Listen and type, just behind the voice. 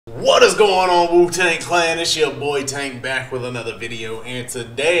What is going on, Wu-Tang Clan? It's your boy Tank back with another video, and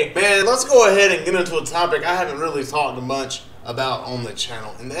today, man, let's go ahead and get into a topic I haven't really talked much about on the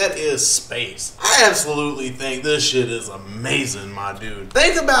channel, and that is space. I absolutely think this shit is amazing, my dude.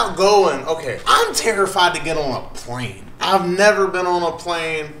 Think about going, okay, I'm terrified to get on a plane. I've never been on a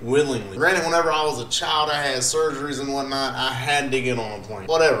plane willingly. Granted, whenever I was a child, I had surgeries and whatnot. I had to get on a plane.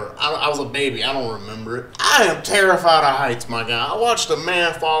 Whatever. I was a baby. I don't remember it. I am terrified of heights, my guy. I watched a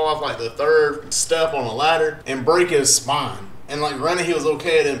man fall off like the third step on a ladder and break his spine. And like, granted, he was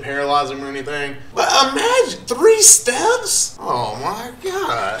okay. It didn't paralyze him or anything. But imagine 3 steps? Oh my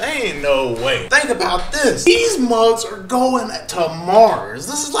God. Ain't no way. Think about this. These mugs are going to Mars.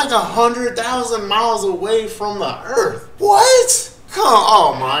 This is like 100,000 miles away from the Earth. What?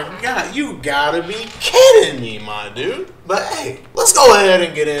 Oh my God, you gotta be kidding me, my dude. But hey, let's go ahead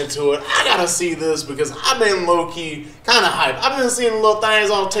and get into it. I gotta see this because I've been low-key kind of hyped. I've been seeing little things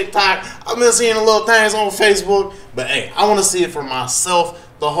on TikTok. I've been seeing little things on Facebook. But hey, I want to see it for myself.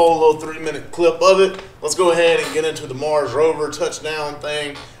 The whole little 3-minute clip of it. Let's go ahead and get into the Mars rover touchdown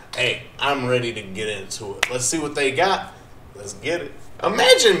thing. Hey, I'm ready to get into it. Let's see what they got. Let's get it.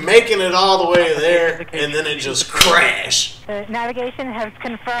 Imagine making it all the way there and then it just crashed. The navigation has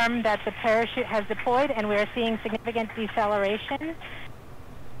confirmed that the parachute has deployed and we are seeing significant deceleration.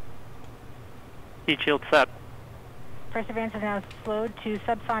 Heat shield set. Perseverance is now slowed to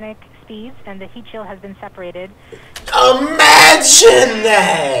subsonic speeds and the heat shield has been separated. Imagine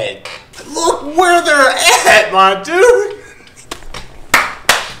that! Look where they're at, my dude!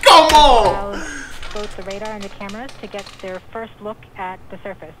 Come on! Both the radar and the cameras to get their first look at the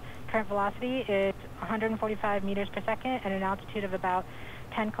surface. Current velocity is 145 meters per second at an altitude of about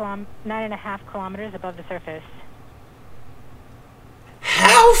 9.5 kilometers above the surface.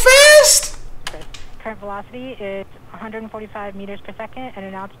 How fast? Current velocity is 145 meters per second at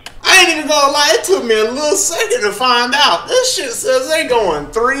an altitude. I ain't even gonna lie, it took me a little second to find out. This shit says they going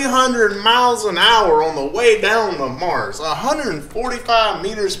 300 miles an hour on the way down to Mars. 145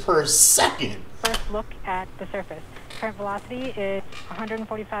 meters per second. First look at the surface. Current velocity is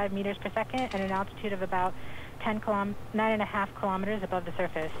 145 meters per second at an altitude of about 9.5 kilometers above the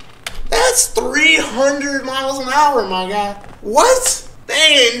surface. That's 300 miles an hour, my guy. What?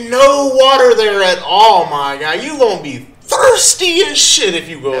 There ain't no water there at all, my guy. You gonna be thirsty as shit if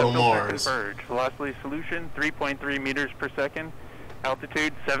you go to Mars. Velocity solution 3.3 meters per second.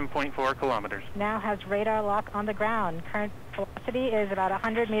 Altitude 7.4 kilometers. Now has radar lock on the ground. Current velocity is about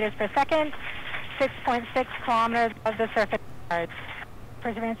 100 meters per second. 6.6 kilometers above the surface.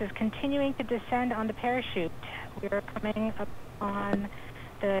 Perseverance is continuing to descend on the parachute. We are coming up on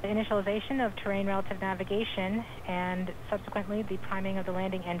the initialization of terrain relative navigation and subsequently the priming of the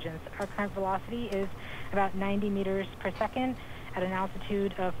landing engines. Our current velocity is about 90 meters per second at an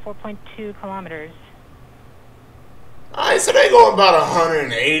altitude of 4.2 kilometers. Alright, so they go about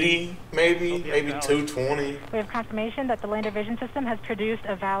 180, maybe 220. We have confirmation that the lander vision system has produced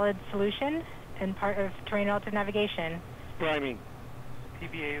a valid solution and part of terrain relative navigation. Priming.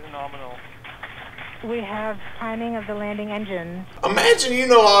 PBA is nominal. We have priming of the landing engines. Imagine, you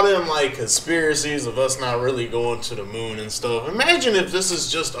know, all them like conspiracies of us not really going to the moon and stuff. Imagine if this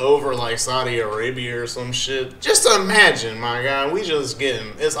is just over like Saudi Arabia or some shit. Just imagine, my guy, we just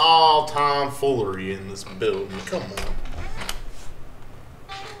getting, it's all tomfoolery in this building. Come on.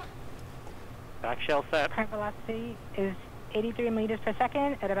 Back shell set. Current velocity is 83 meters per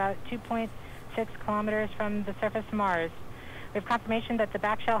second at about 2.6 kilometers from the surface of Mars. We have confirmation that the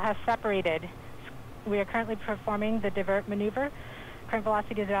back shell has separated. We are currently performing the divert maneuver. Current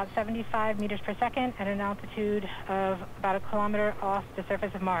velocity is about 75 meters per second at an altitude of about 1 kilometer off the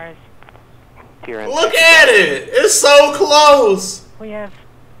surface of Mars. Look at it! It's so close! We have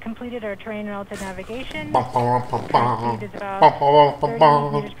completed our terrain relative navigation. Hey, Current speed is about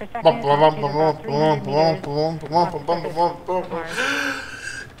 30 meters per second. Altitude about 300 meters off the surface of Mars.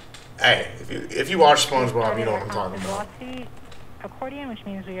 Hey, if you watch SpongeBob, you know what I'm talking about. Velocity accordion, which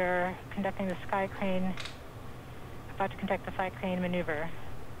means we are conducting the sky crane, about to conduct the sky crane maneuver.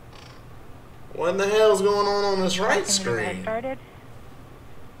 What the hell's going on this right Sky crane maneuver has screen? started,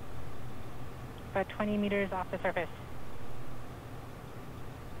 about 20 meters off the surface.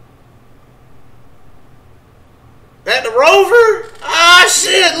 That the rover? Ah,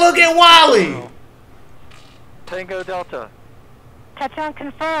 shit, look at Wally! Tango Delta. Touchdown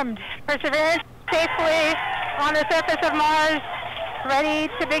confirmed. Perseverance safely on the surface of Mars, ready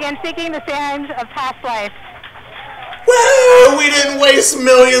to begin seeking the signs of past life. Woo! We didn't waste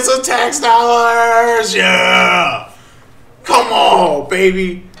millions of tax dollars! Yeah! Come on,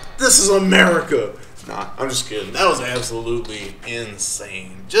 baby! This is America! Nah, I'm just kidding. That was absolutely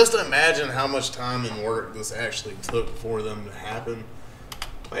insane. Just imagine how much time and work this actually took for them to happen.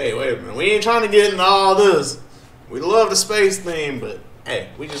 Hey, wait a minute. We ain't trying to get into all this. We love the space theme, but hey,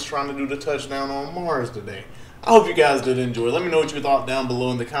 we just trying to do the touchdown on Mars today. I hope you guys did enjoy. Let me know what you thought down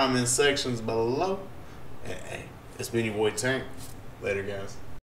below in the comment sections below. Hey, it's been your boy Tank. Later, guys.